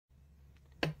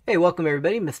Hey, welcome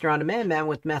everybody. Mr. On Demand, man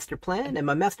with master plan. And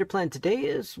my master plan today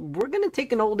is we're going to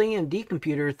take an old AMD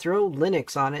computer, throw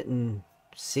Linux on it, and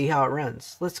see how it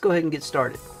runs. Let's go ahead and get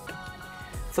started.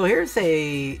 So here's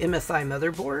a MSI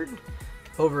motherboard,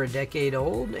 over a decade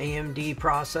old, AMD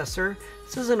processor.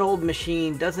 This is an old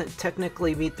machine, doesn't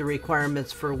technically meet the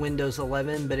requirements for Windows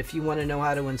 11, but if you want to know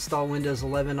how to install Windows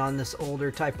 11 on this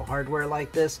older type of hardware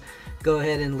like this, go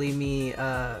ahead and leave me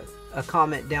a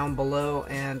comment down below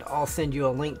and I'll send you a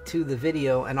link to the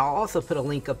video, and I'll also put a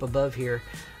link up above here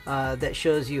that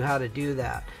shows you how to do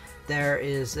that. There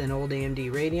is an old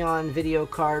AMD Radeon video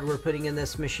card we're putting in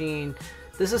this machine.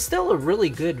 This is still a really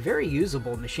good, very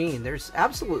usable machine. There's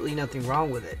absolutely nothing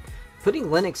wrong with it. Putting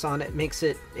Linux on it makes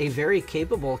it a very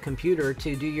capable computer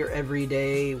to do your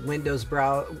everyday Windows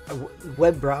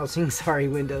web browsing, sorry,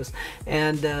 Windows,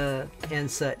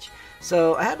 and such.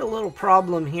 So I had a little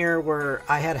problem here where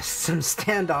I had some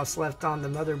standoffs left on the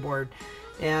motherboard,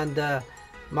 and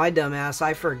my dumbass,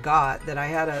 I forgot that I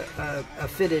had a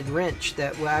fitted wrench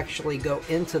that will actually go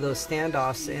into those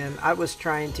standoffs, and I was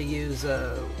trying to use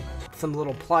some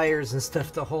little pliers and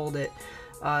stuff to hold it.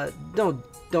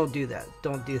 Don't do that.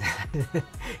 Don't do that.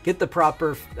 Get the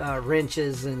proper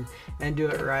wrenches and do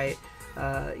it right.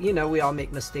 You know, we all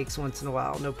make mistakes once in a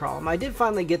while, no problem. I did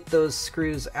finally get those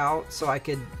screws out so I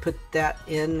could put that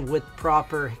in with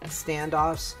proper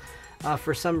standoffs.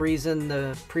 For some reason,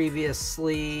 the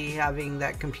previously having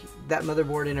that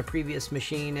motherboard in a previous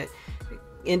machine, it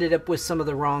ended up with some of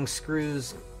the wrong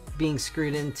screws being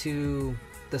screwed into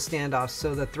the standoffs,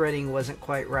 so the threading wasn't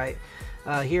quite right.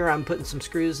 Here I'm putting some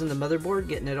screws in the motherboard,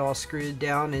 getting it all screwed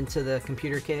down into the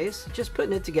computer case, just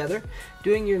putting it together,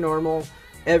 doing your normal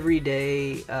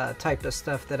everyday type of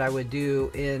stuff that I would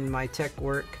do in my tech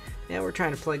work. And we're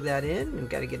trying to plug that in and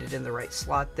got to get it in the right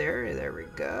slot there. There we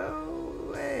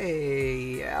go.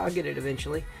 Hey, yeah, I'll get it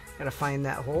eventually. Got to find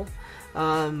that hole.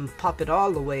 Pop it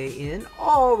all the way in,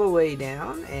 all the way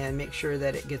down, and make sure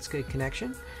that it gets good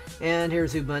connection. And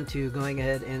here's Ubuntu going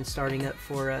ahead and starting up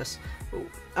for us.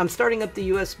 I'm starting up the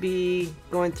USB,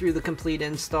 going through the complete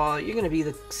install. You're going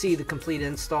to see the complete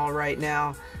install right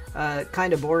now.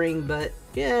 Kind of boring, but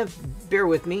yeah, bear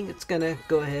with me. It's going to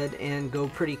go ahead and go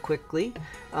pretty quickly.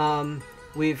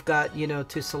 We've got, you know,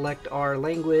 to select our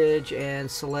language and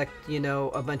select, you know,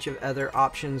 a bunch of other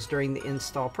options during the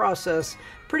install process.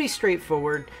 Pretty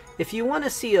straightforward. If you want to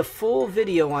see a full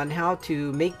video on how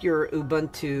to make your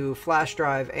Ubuntu flash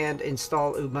drive and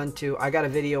install Ubuntu, I got a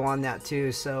video on that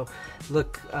too, so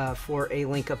look for a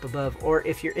link up above. Or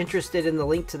if you're interested in the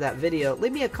link to that video,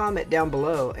 leave me a comment down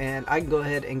below and I can go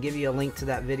ahead and give you a link to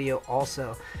that video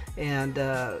also, and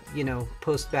you know,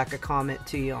 post back a comment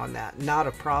to you on that. Not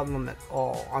a problem at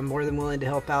all. I'm more than willing to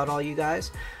help out all you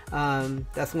guys.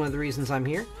 That's one of the reasons I'm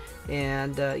here.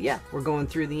 And yeah, we're going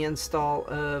through the install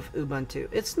of Ubuntu.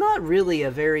 It's not really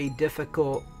a very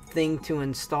difficult thing to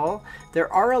install.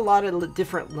 There are a lot of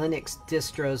different Linux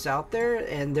distros out there,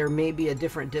 and there may be a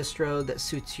different distro that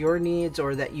suits your needs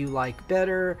or that you like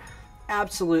better.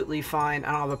 Absolutely fine.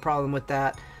 I don't have a problem with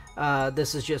that.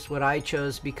 This is just what I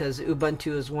chose because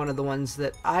Ubuntu is one of the ones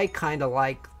that I kind of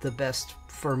like the best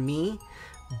for me.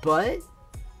 But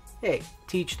hey,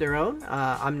 teach their own.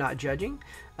 I'm not judging.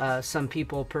 Some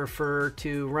people prefer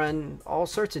to run all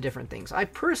sorts of different things. I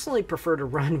personally prefer to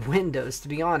run Windows, to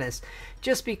be honest,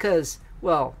 just because,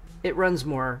 well, it runs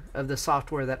more of the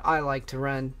software that I like to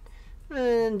run.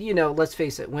 And, you know, let's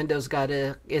face it, Windows got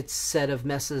its set of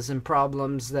messes and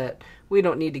problems that we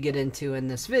don't need to get into in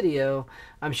this video.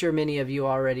 I'm sure many of you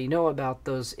already know about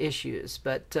those issues,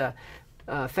 but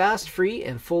fast, free,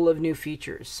 and full of new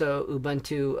features. So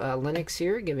Ubuntu Linux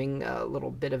here, giving a little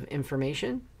bit of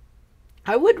information.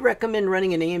 I would recommend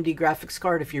running an AMD graphics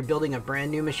card if you're building a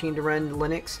brand new machine to run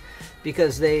Linux,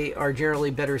 because they are generally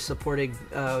better supported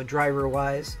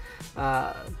driver-wise,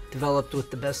 developed with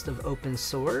the best of open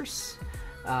source.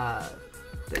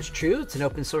 That's true, it's an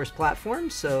open source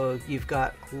platform, so you've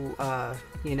got,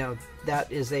 you know,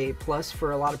 that is a plus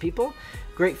for a lot of people.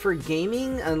 Great for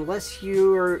gaming, unless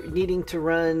you're needing to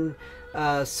run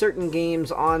certain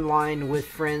games online with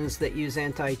friends that use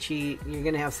anti-cheat. You're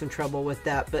going to have some trouble with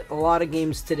that, but a lot of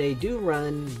games today do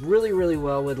run really, really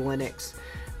well with Linux.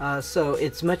 So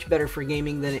it's much better for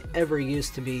gaming than it ever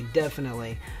used to be,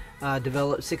 definitely.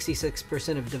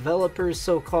 66% of developers,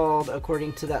 so-called,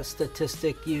 according to that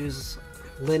statistic, use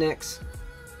Linux.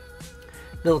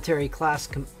 Military class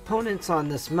components on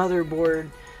this motherboard.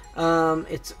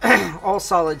 It's all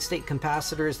solid state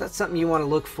capacitors. That's something you want to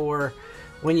look for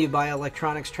when you buy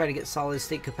electronics. Try to get solid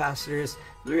state capacitors.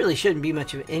 There really shouldn't be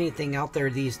much of anything out there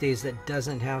these days that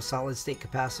doesn't have solid state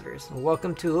capacitors.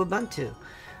 Welcome to Ubuntu.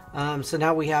 So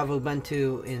now we have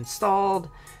Ubuntu installed,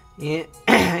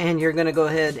 and you're going to go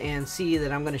ahead and see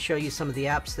that I'm going to show you some of the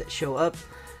apps that show up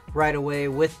right away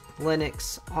with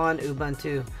Linux on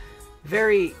Ubuntu.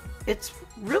 It's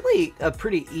really a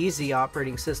pretty easy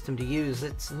operating system to use.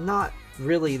 It's not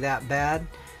really that bad,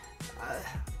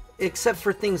 except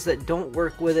for things that don't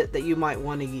work with it that you might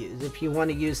want to use. If you want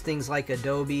to use things like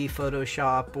Adobe,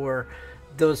 Photoshop, or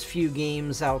those few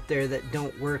games out there that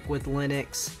don't work with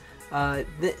Linux,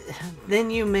 then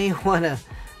you may want to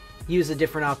use a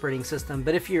different operating system.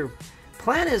 But if your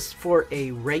plan is for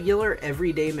a regular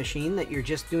everyday machine that you're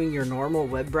just doing your normal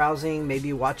web browsing,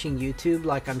 maybe watching YouTube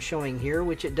like I'm showing here,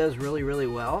 which it does really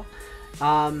well,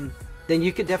 then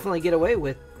you could definitely get away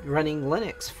with running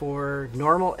Linux for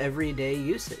normal everyday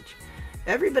usage.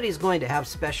 Everybody's going to have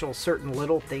special certain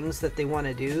little things that they want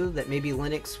to do that maybe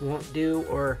Linux won't do,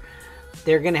 or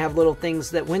they're going to have little things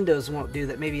that Windows won't do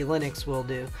that maybe Linux will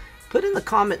do. Put in the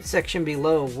comment section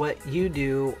below what you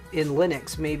do in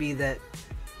Linux maybe that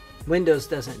Windows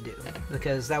doesn't do,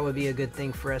 because that would be a good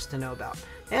thing for us to know about.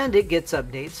 And it gets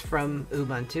updates from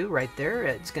Ubuntu right there.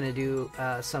 It's going to do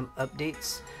some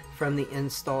updates from the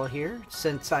install here.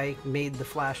 Since I made the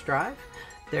flash drive,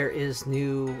 there was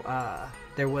new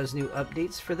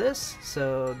updates for this,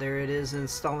 so there it is,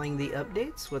 installing the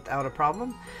updates without a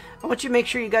problem. I want you to make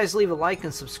sure you guys leave a like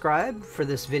and subscribe for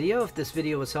this video if this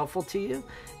video was helpful to you,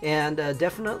 and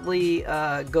definitely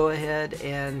go ahead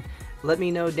and let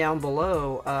me know down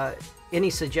below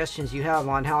any suggestions you have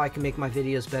on how I can make my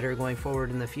videos better going forward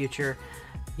in the future.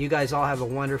 You guys all have a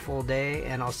wonderful day,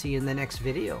 and I'll see you in the next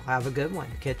video. Have a good one.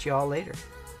 Catch you all later.